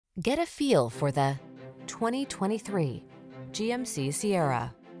Get a feel for the 2023 GMC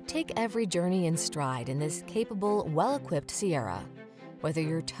Sierra. Take every journey in stride in this capable, well-equipped Sierra. Whether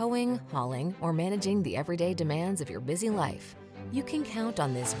you're towing, hauling, or managing the everyday demands of your busy life, you can count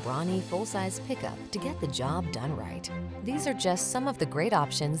on this brawny, full-size pickup to get the job done right. These are just some of the great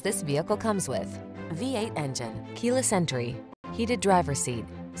options this vehicle comes with: V8 engine, keyless entry, heated driver's seat,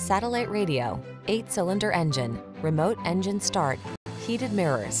 satellite radio, 8-cylinder engine, remote engine start, heated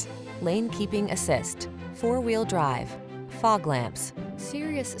mirrors, lane keeping assist, 4-wheel drive, fog lamps.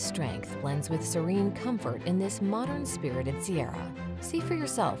 Serious strength blends with serene comfort in this modern spirited Sierra. See for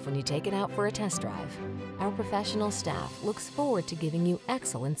yourself when you take it out for a test drive. Our professional staff looks forward to giving you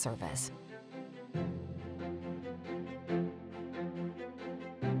excellent service.